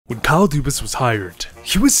When Kyle Dubas was hired,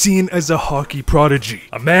 he was seen as a hockey prodigy,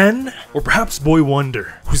 a man, or perhaps boy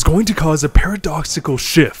wonder, who's going to cause a paradoxical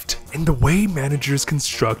shift in the way managers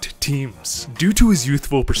construct teams, due to his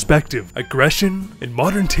youthful perspective, aggression, and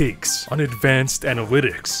modern takes on advanced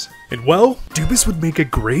analytics. And well, Dubas would make a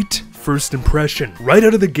great first impression right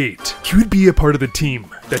out of the gate. He would be a part of the team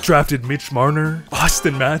that drafted Mitch Marner,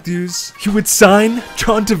 Austin Matthews. He would sign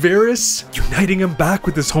John Tavares, uniting him back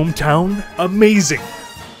with his hometown. Amazing.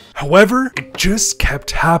 However, it just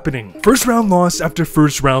kept happening. First round loss after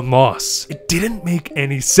first round loss. It didn't make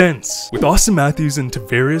any sense. With Austin Matthews and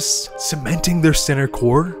Tavares cementing their center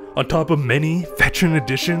core on top of many veteran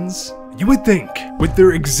additions, you would think, with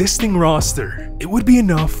their existing roster, it would be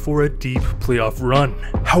enough for a deep playoff run.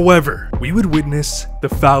 However, we would witness the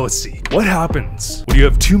fallacy. What happens when you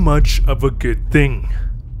have too much of a good thing?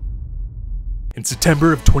 In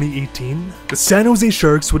September of 2018, the San Jose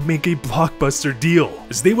Sharks would make a blockbuster deal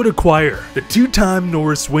as they would acquire the two-time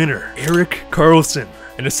Norris winner, Erik Karlsson.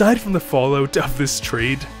 And aside from the fallout of this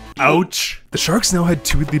trade, ouch, the Sharks now had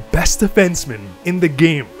two of the best defensemen in the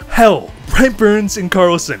game. Hell, Brent Burns and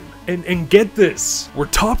Karlsson. And get this, we're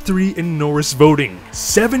top 3 in Norris voting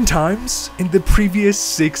 7 times in the previous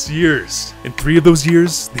 6 years. In 3 of those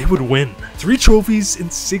years, they would win. 3 trophies in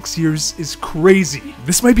 6 years is crazy.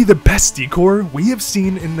 This might be the best decor we have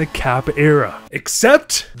seen in the Cap era.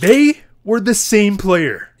 Except, they were the same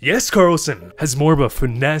player. Yes, Karlsson has more of a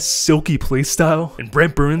finesse, silky playstyle, and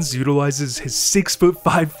Brent Burns utilizes his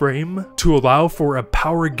 6'5" frame to allow for a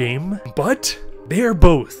power game, but they are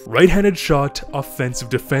both right-handed shot offensive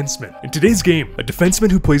defensemen. In today's game, a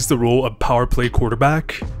defenseman who plays the role of power play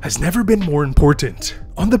quarterback has never been more important.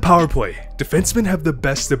 On the power play, defensemen have the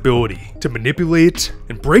best ability to manipulate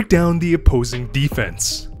and break down the opposing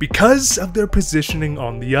defense because of their positioning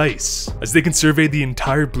on the ice, as they can survey the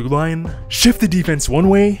entire blue line, shift the defense one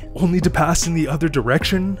way, only to pass in the other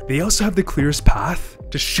direction. They also have the clearest path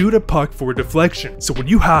to shoot a puck for deflection. So when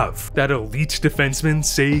you have that elite defenseman,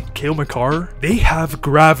 say Cale Makar, they have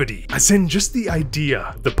gravity, as in just the idea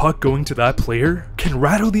of the puck going to that player can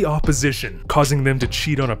rattle the opposition, causing them to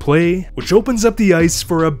cheat on a play, which opens up the ice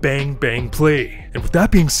for a bang bang play. And with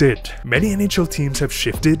that being said, many NHL teams have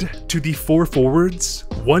shifted to the 4 forwards,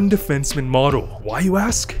 1 defenseman model. Why, you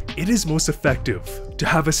ask? It is most effective to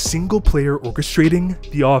have a single player orchestrating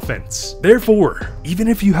the offense. Therefore, even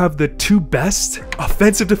if you have the 2 best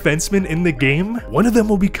offensive defensemen in the game, one of them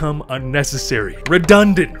will become unnecessary,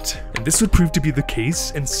 redundant. And this would prove to be the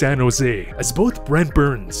case in San Jose, as both Brent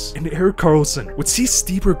Burns and Erik Karlsson would see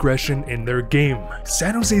steep regression in their game.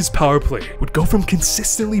 San Jose's power play would go from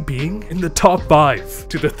consistently being in the top 5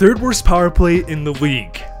 to the 3rd worst power play in the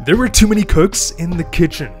league. There were too many cooks in the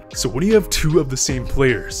kitchen. So when you have 2 of the same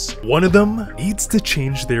players, one of them needs to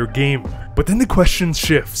change their game. But then the question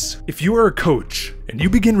shifts. If you are a coach and you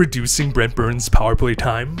begin reducing Brent Burns' power play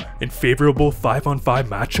time in favorable 5-on-5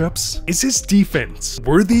 matchups, is his defense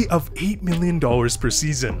worthy of $8 million per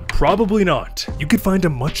season? Probably not. You could find a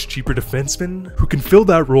much cheaper defenseman who can fill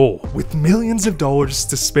that role with millions of dollars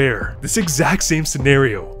to spare. This exact same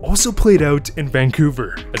scenario also played out in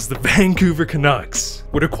Vancouver, as the Vancouver Canucks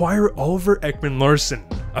would acquire Oliver Ekman-Larsson,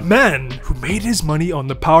 a man who made his money on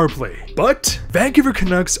the power play. But Vancouver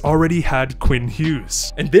Canucks already had Quinn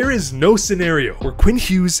Hughes, and there is no scenario where Quinn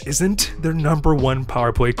Hughes isn't their #1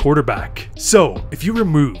 power play quarterback. So if you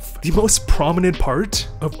remove the most prominent part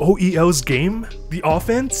of OEL's game, the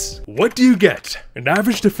offense, what do you get? An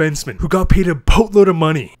average defenseman who got paid a boatload of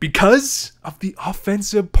money because of the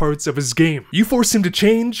offensive parts of his game. You forced him to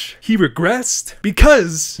change, he regressed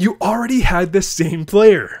because you already had the same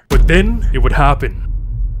player. But then it would happen.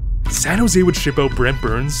 San Jose would ship out Brent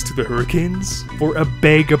Burns to the Hurricanes for a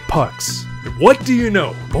bag of pucks. And what do you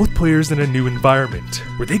know? Both players in a new environment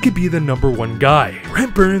where they could be the #1 guy.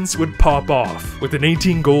 Brent Burns would pop off with an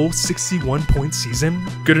 18-goal, 61-point season,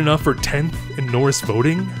 good enough for 10th in Norris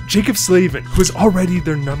voting. Jacob Slavin, who was already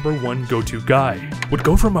their #1 go-to guy, would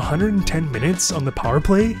go from 110 minutes on the power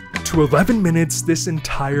play to 11 minutes this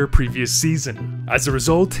entire previous season. As a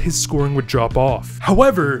result, his scoring would drop off.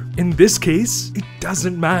 However, in this case, it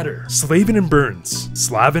doesn't matter. Slavin and Burns,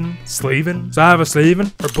 Slavin,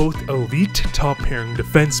 are both elite top pairing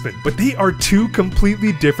defensemen, but they are 2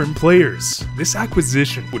 completely different players. This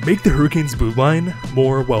acquisition would make the Hurricanes' blue line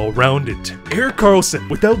more well-rounded. Erik Karlsson,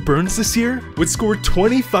 without Burns this year, would score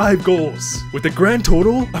 25 goals with a grand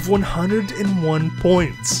total of 101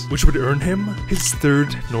 points, which would earn him his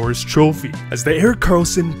 3rd Norris Trophy. As the Erik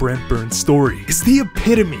Karlsson-Brent Burns story is is the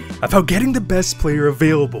epitome of how getting the best player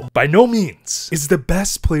available by no means is the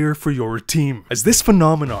best player for your team, as this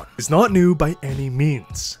phenomenon is not new by any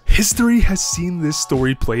means. History has seen this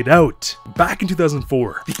story played out. Back in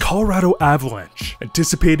 2004, the Colorado Avalanche,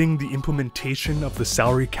 anticipating the implementation of the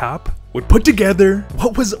salary cap, would put together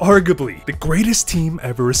what was arguably the greatest team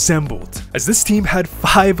ever assembled, as this team had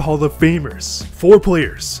 5 Hall of Famers, 4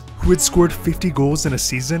 players who had scored 50 goals in a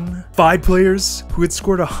season, 5 players who had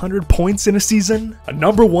scored 100 points in a season, a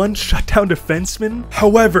 #1 shutdown defenseman.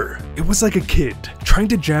 However, it was like a kid trying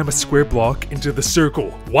to jam a square block into the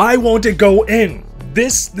circle. Why won't it go in?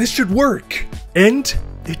 This should work. And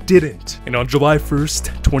it didn't. And on July 1st,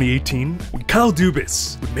 2018, when Kyle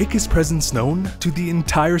Dubas would make his presence known to the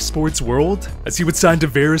entire sports world, as he would sign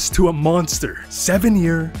Tavares to a monster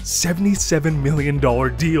 7-year, $77 million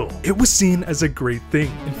deal, it was seen as a great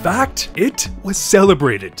thing. In fact, it was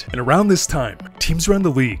celebrated. And around this time, teams around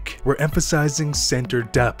the league were emphasizing center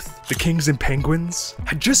depth. The Kings and Penguins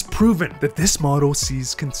had just proven that this model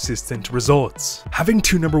sees consistent results. Having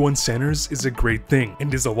 2 #1 centers is a great thing,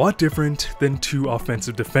 and is a lot different than 2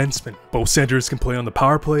 offensive defensemen. Both centers can play on the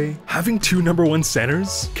power play. Having 2 #1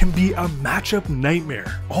 centers can be a matchup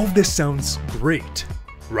nightmare. All of this sounds great,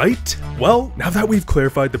 right? Well, now that we've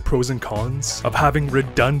clarified the pros and cons of having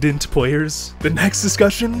redundant players, the next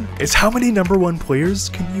discussion is how many #1 players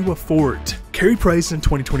can you afford? Carey Price in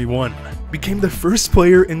 2021 became the first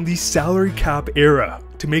player in the salary cap era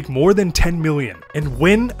to make more than $10 million and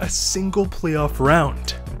win a single playoff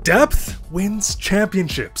round. Depth wins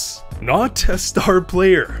championships, not a star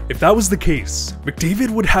player. If that was the case, McDavid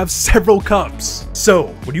would have several cups. So,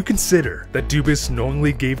 when you consider that Dubas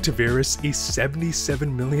knowingly gave Tavares a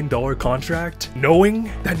 $77 million contract, knowing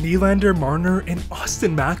that Nylander, Marner, and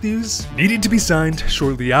Austin Matthews needed to be signed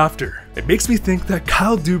shortly after, it makes me think that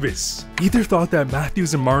Kyle Dubas either thought that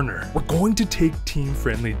Matthews and Marner were going to take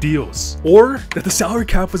team-friendly deals, or that the salary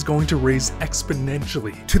cap was going to raise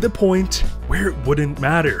exponentially to the point where it wouldn't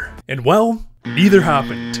matter. And well, neither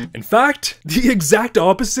happened. In fact, the exact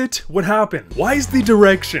opposite would happen. Why is the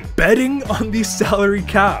direction betting on the salary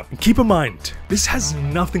cap? And keep in mind, this has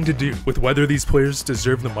nothing to do with whether these players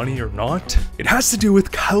deserve the money or not. It has to do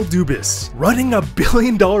with Kyle Dubas running a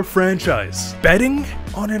billion-dollar franchise, betting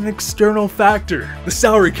on an external factor, the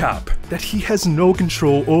salary cap, that he has no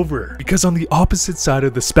control over. Because on the opposite side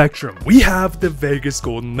of the spectrum, we have the Vegas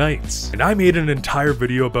Golden Knights. And I made an entire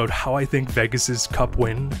video about how I think Vegas's cup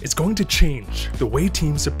win is going to change the way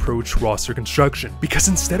teams approach roster construction. Because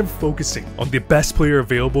instead of focusing on the best player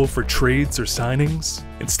available for trades or signings,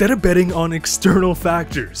 instead of betting on external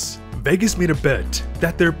factors, Vegas made a bet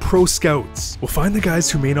that their pro scouts will find the guys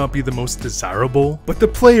who may not be the most desirable, but the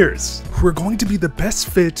players who are going to be the best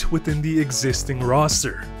fit within the existing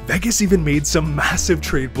roster. Vegas even made some massive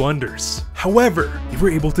trade blunders. However, they were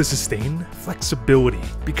able to sustain flexibility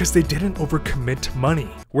because they didn't overcommit money.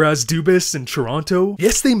 Whereas Dubas and Toronto,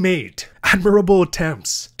 yes, they made admirable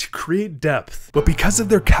attempts to create depth, but because of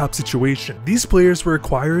their cap situation, these players were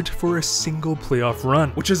acquired for a single playoff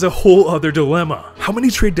run, which is a whole other dilemma. How many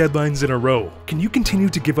trade deadlines in a row can you continue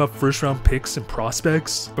to give up first-round picks and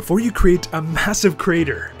prospects before you create a massive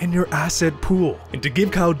crater in your asset pool? And to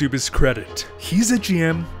give Kyle Dubas credit, he's a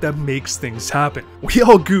GM that makes things happen. We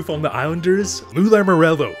all goof on the Islanders' Lou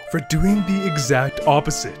Lamoriello for doing the exact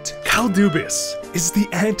opposite. Kyle Dubas is the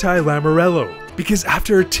anti-Lamoriello, because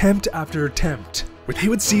after attempt after attempt, where they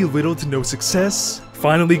would see little to no success,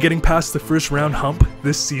 finally getting past the first round hump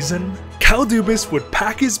this season, Kyle Dubas would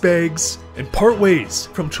pack his bags and part ways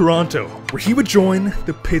from Toronto, where he would join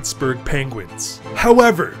the Pittsburgh Penguins.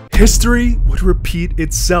 However, history would repeat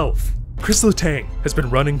itself. Chris Letang has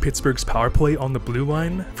been running Pittsburgh's power play on the blue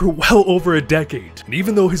line for well over a decade, and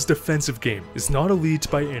even though his defensive game is not elite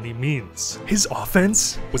by any means, his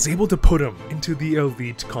offense was able to put him into the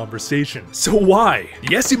elite conversation. So why?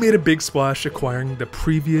 Yes, he made a big splash acquiring the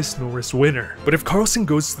previous Norris winner, but if Karlsson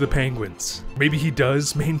goes to the Penguins, maybe he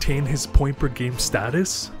does maintain his point per game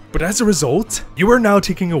status? But as a result, you are now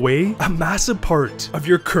taking away a massive part of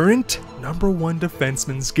your current #1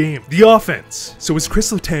 defenseman's game, the offense. So is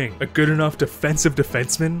Chris Letang a good enough defensive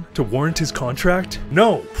defenseman to warrant his contract?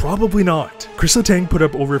 No, probably not. Chris Letang put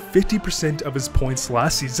up over 50% of his points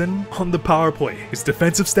last season on the power play. His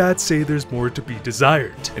defensive stats say there's more to be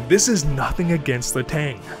desired, and this is nothing against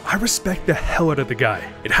Letang. I respect the hell out of the guy.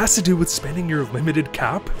 It has to do with spending your limited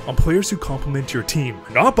cap on players who complement your team,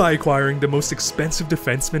 not by acquiring the most expensive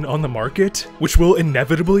defenseman on the market, which will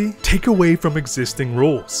inevitably take away from existing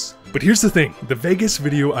roles. But here's the thing, the Vegas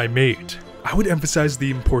video I made I would emphasize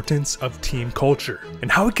the importance of team culture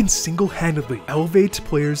and how it can single-handedly elevate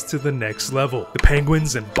players to the next level. The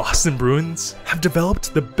Penguins and Boston Bruins have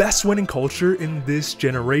developed the best winning culture in this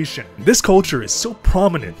generation. This culture is so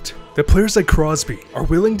prominent that players like Crosby are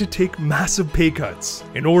willing to take massive pay cuts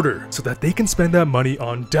in order so that they can spend that money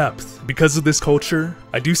on depth. Because of this culture,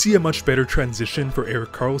 I do see a much better transition for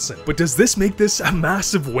Erik Karlsson. But does this make this a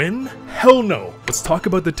massive win? Hell no. Let's talk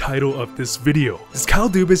about the title of this video. Is Kyle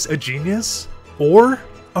Dubas a genius or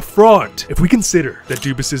a fraud? If we consider that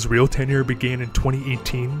Dubas' real tenure began in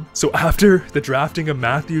 2018, so after the drafting of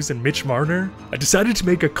Matthews and Mitch Marner, I decided to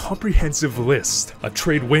make a comprehensive list of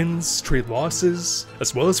trade wins, trade losses,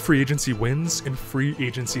 as well as free agency wins and free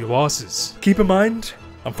agency losses. Keep in mind,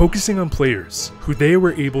 I'm focusing on players who they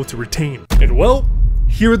were able to retain. And well,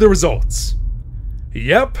 here are the results.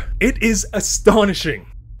 Yep, it is astonishing.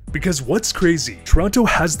 Because what's crazy, Toronto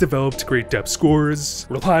has developed great depth scorers,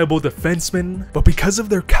 reliable defensemen, but because of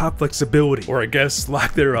their cap flexibility, or I guess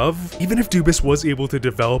lack thereof, even if Dubas was able to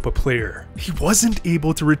develop a player, he wasn't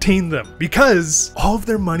able to retain them because all of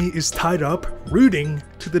their money is tied up rooting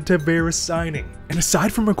to the Tavares signing. And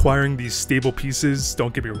aside from acquiring these stable pieces,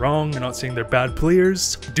 don't get me wrong, I'm not saying they're bad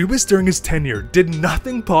players, Dubas during his tenure did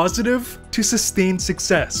nothing positive to sustain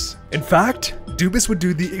success. In fact, Dubas would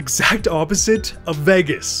do the exact opposite of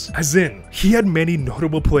Vegas, as in, he had many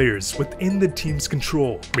notable players within the team's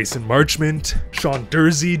control. Mason Marchment, Sean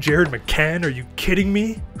Durzi, Jared McCann, are you kidding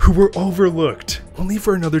me? Who were overlooked, only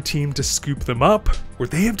for another team to scoop them up, where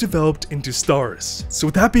they have developed into stars. So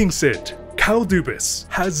with that being said, Kyle Dubas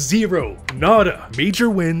has nada major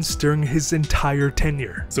wins during his entire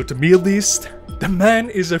tenure. So to me at least, the man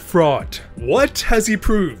is a fraud. What has he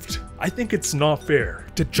proved? I think it's not fair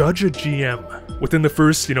to judge a GM within the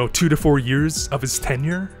first, 2 to 4 years of his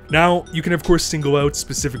tenure. Now, you can of course single out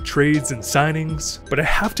specific trades and signings, but I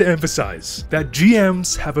have to emphasize that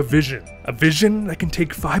GMs have a vision that can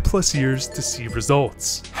take 5+ years to see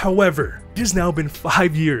results. However, it has now been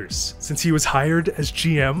 5 years since he was hired as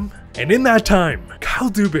GM, and in that time, Kyle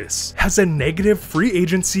Dubas has a negative free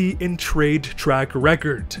agency and trade track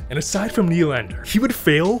record. And aside from Nylander, he would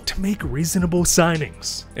fail to make reasonable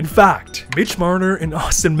signings. In fact, Mitch Marner and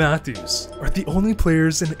Austin Matthews are the only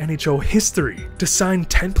players in NHL history to sign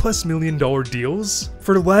 $10+ million deals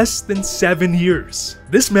for less than 7 years.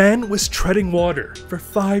 This man was treading water for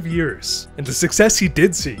 5 years, and the success he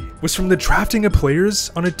did see was from the drafting of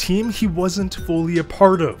players on a team he wasn't fully a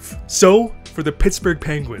part of. So, for the Pittsburgh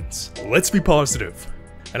Penguins, let's be positive,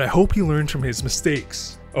 and I hope he learned from his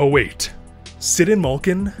mistakes. Oh wait, Sid and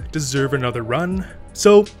Malkin deserve another run,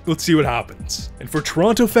 so let's see what happens. And for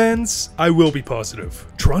Toronto fans, I will be positive.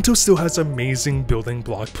 Toronto still has amazing building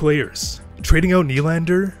block players. Trading out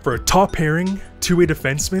Nylander for a top pairing, two-way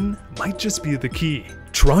defenseman might just be the key.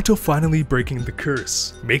 Toronto finally breaking the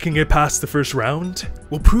curse, making it past the first round,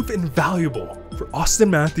 will prove invaluable for Austin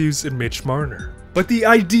Matthews and Mitch Marner. But the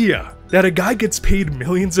idea that a guy gets paid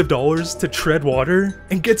millions of dollars to tread water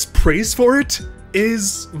and gets praised for it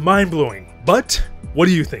is mind-blowing. But what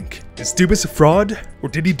do you think? Is Dubas a fraud, or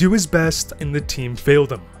did he do his best and the team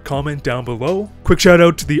failed him? Comment down below. Quick shout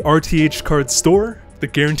out to the RTH card store. The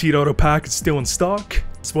guaranteed auto pack is still in stock,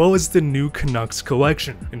 as well as the new Canucks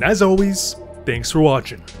collection. And as always, thanks for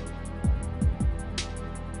watching.